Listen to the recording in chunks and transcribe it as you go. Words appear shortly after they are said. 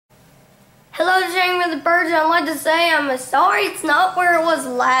Hello, Jamie with the Birds. I'd like to say I'm sorry it's not where it was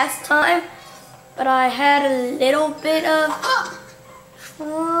last time, but I had a little bit of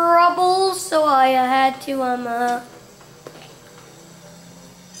trouble, so I had to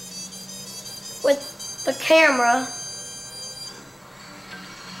with the camera.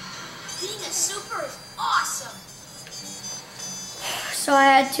 Being a super is awesome. So I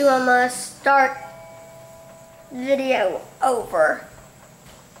had to start the video over.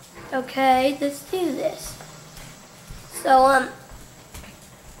 Okay, let's do this. So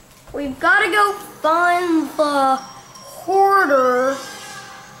we've got to go find the hoarder.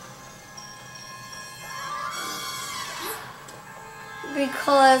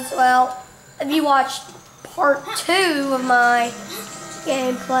 Because, well, if you watched part 2 of my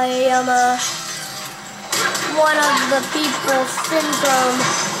gameplay, one of the people's syndrome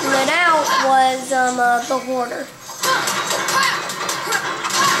lit out was the hoarder.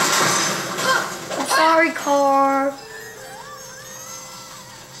 I'm sorry, car.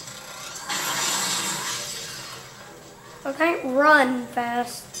 I can't run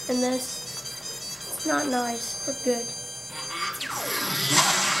fast in this. It's not nice. We're good.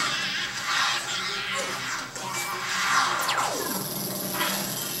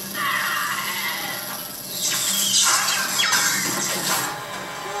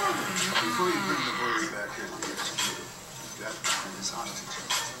 Before you bring the boy back here to be executed, that man is hostage.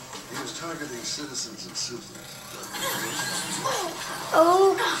 He was targeting citizens and citizens.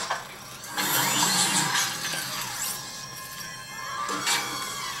 Oh.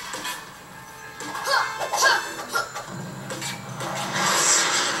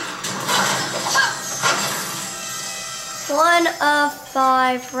 One of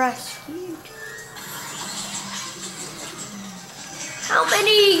 5 rescued. How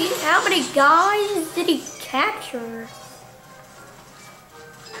many guys did he capture?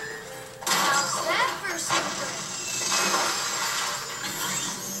 How's that for super?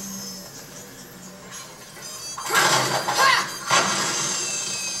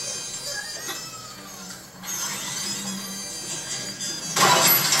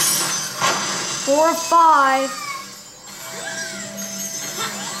 Four or 5.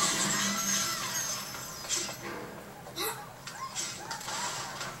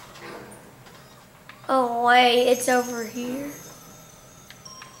 Oh wait, it's over here.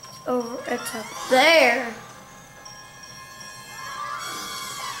 It's up there.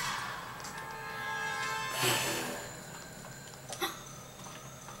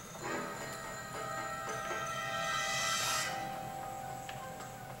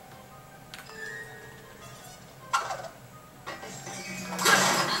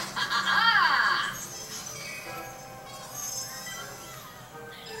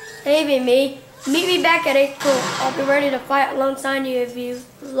 Maybe me. Meet me back at 8 school. I'll be ready to fight alongside you if you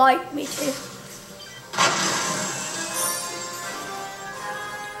like me to.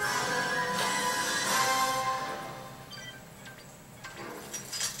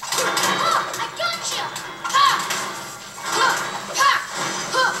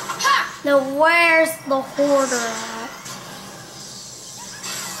 Now where's the hoarder at?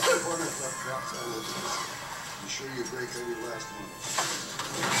 The hoarder's left traps all over this. Be sure you break every last one.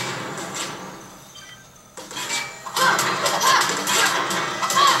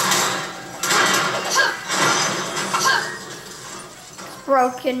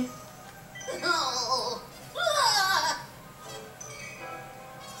 Broken.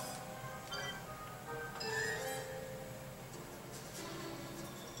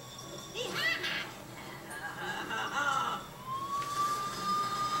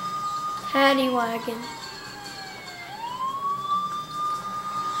 Paddy Wagon.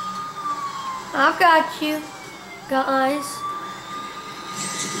 I've got you, guys.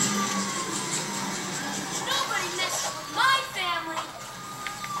 Nobody messes with my family.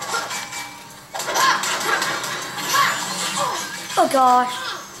 Oh gosh.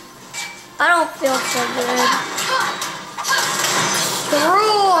 I don't feel so good.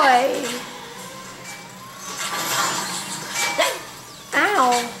 Destroy!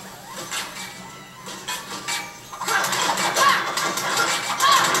 Ow.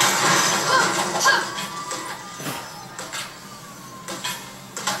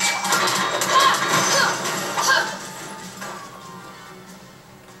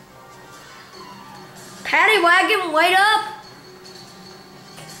 Paddy Wagon, wait up!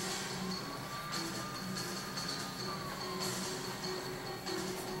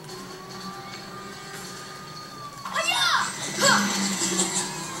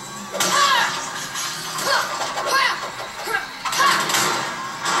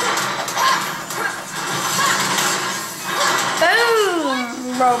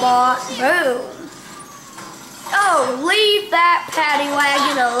 robot. Boom. Oh, leave that paddy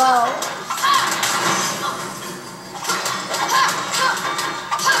wagon alone.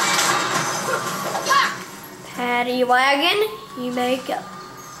 Paddy wagon, you may go.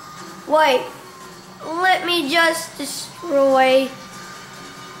 Wait, let me just destroy.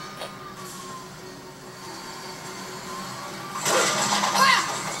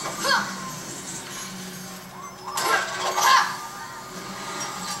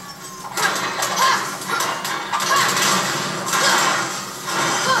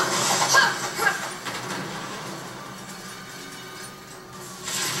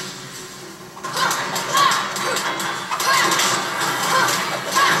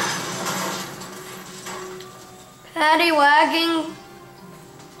 Paddy wagon,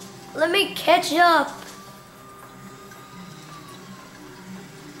 let me catch up.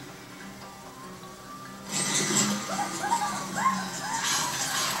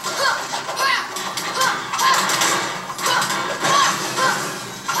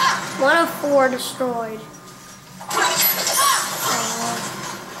 One of 4 destroyed.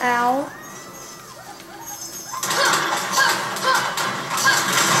 Ow.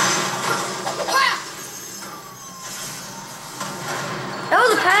 Oh,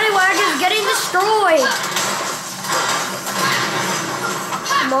 the paddy wagon is getting destroyed.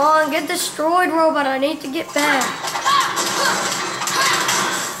 Come on, get destroyed, robot. I need to get back.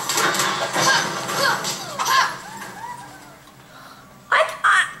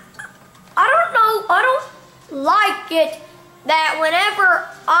 I don't know. I don't like it that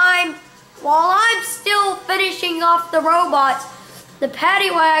while I'm still finishing off the robots, the paddy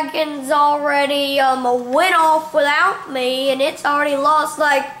wagon's already went off without me, and it's already lost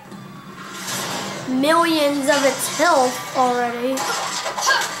like millions of its health already.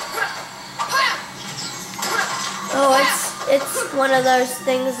 Oh, it's one of those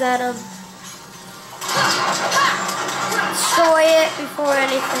things that destroy it before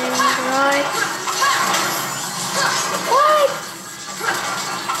anything, right? What?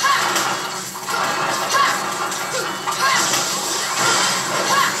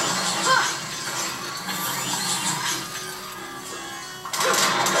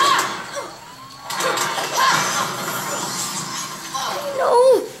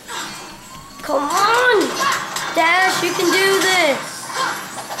 No! Come on! Dash, you can do this!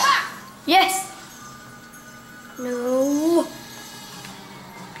 Yes! No!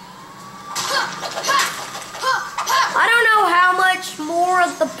 I don't know how much more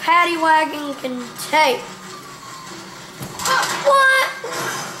the paddy wagon can take. What?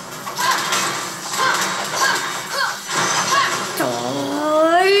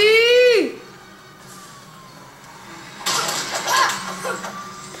 Die!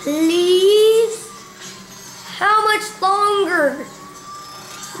 Please? How much longer?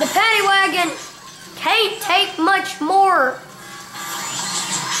 The paddy wagon can't take much more.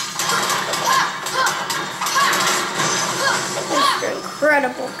 Mr.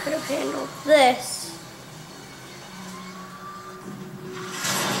 Incredible could have handled this.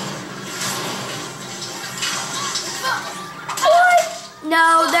 What?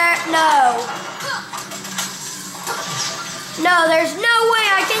 No, no, there's no way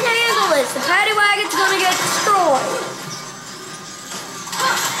I can handle this. The paddy wagon's gonna get destroyed.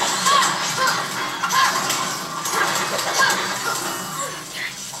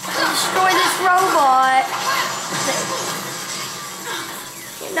 Destroy this robot.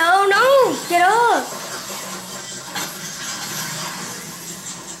 No, get up.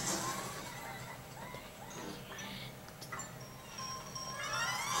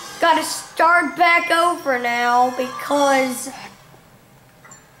 Gotta start back over now because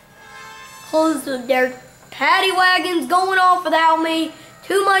their paddy wagon's going off without me.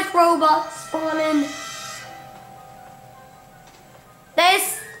 Too much robots spawning.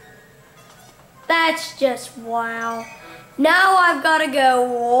 That's just wow. Now I've got to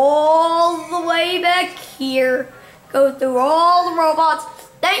go all the way back here, go through all the robots.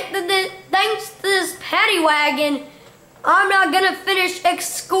 Thanks to this paddy wagon, I'm not going to finish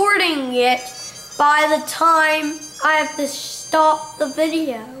escorting it by the time I have to stop the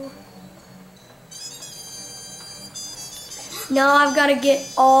video. Now I've got to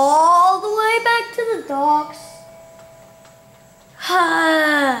get all the way back to the docks.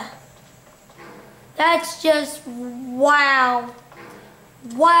 That's just wow.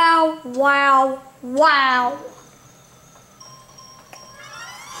 Wow, wow, wow.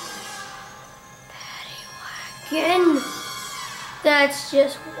 Paddy wagon. That's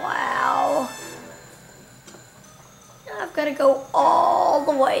just wow. I've got to go all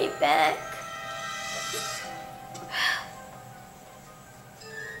the way back.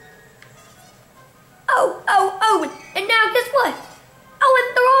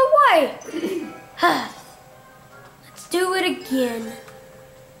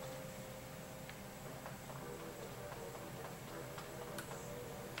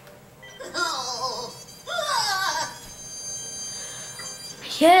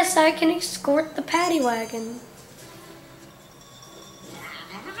 Yes, I can escort the paddy wagon.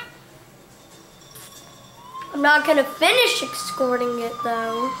 I'm not gonna finish escorting it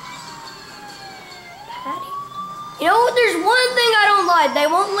though. Paddy. You know what? There's one thing I don't like. They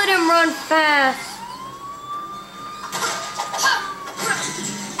won't let him run fast.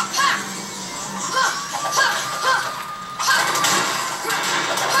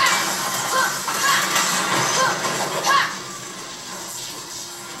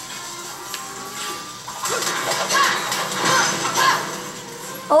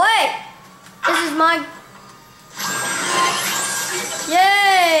 Oh wait! This is my...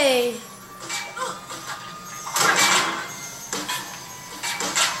 Yay!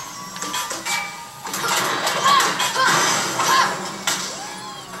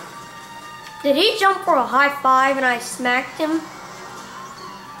 Did he jump for a high five and I smacked him?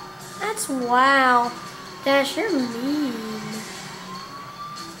 That's wow. Dash, you're mean.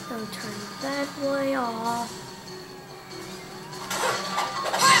 Don't turn that way off.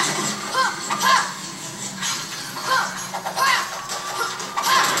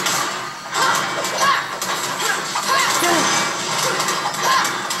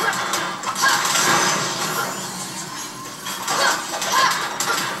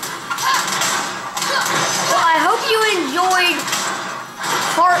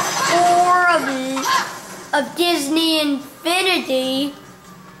 Part 4 of Disney Infinity,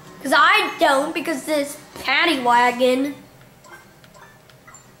 because I don't, because this paddy wagon.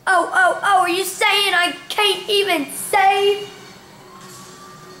 Oh, are you saying I can't even save?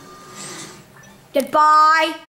 Goodbye.